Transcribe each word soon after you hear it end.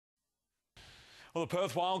Well, the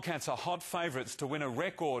Perth Wildcats are hot favourites to win a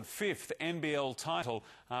record 5th NBL title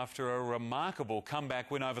after a remarkable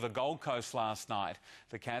comeback win over the Gold Coast last night.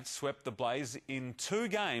 The Cats swept the Blaze in 2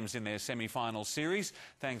 games in their semi-final series,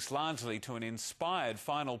 thanks largely to an inspired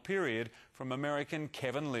final period from American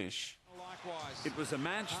Kevin Lish. It was a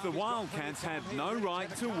match the Wildcats had no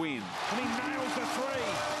right to win. And he nails the 3.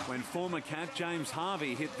 When former Cat James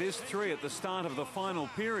Harvey hit this 3 at the start of the final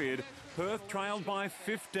period, Perth trailed by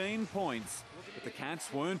 15 points. But the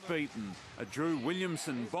Cats weren't beaten. A Drew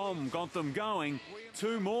Williamson bomb got them going.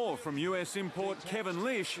 2 more from US import Kevin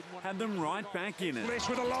Lish had them right back in it. Lish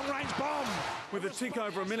with a long-range bomb. With a tick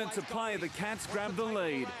over a minute to play, the Cats grabbed the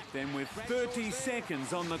lead. Then with 30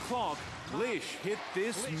 seconds on the clock, Lish hit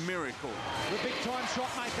this miracle. The big-time shot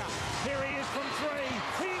maker. Here he is from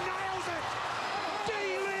 3. He nails it!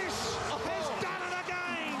 D-Lish has done it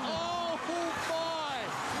again! Oh, my!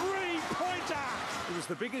 3-pointer! It was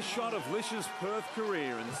the biggest shot of Lish's Perth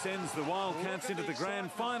career and sends the Wildcats into the Grand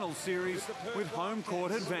Final series with home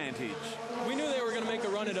court advantage. We knew they were going to make a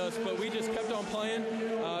run at us, but we just kept on playing,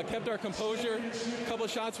 kept our composure. A couple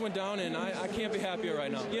of shots went down, and I can't be happier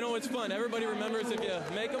right now. You know, it's fun. Everybody remembers if you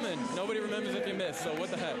make them, and nobody remembers if you miss, so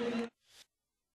what the heck.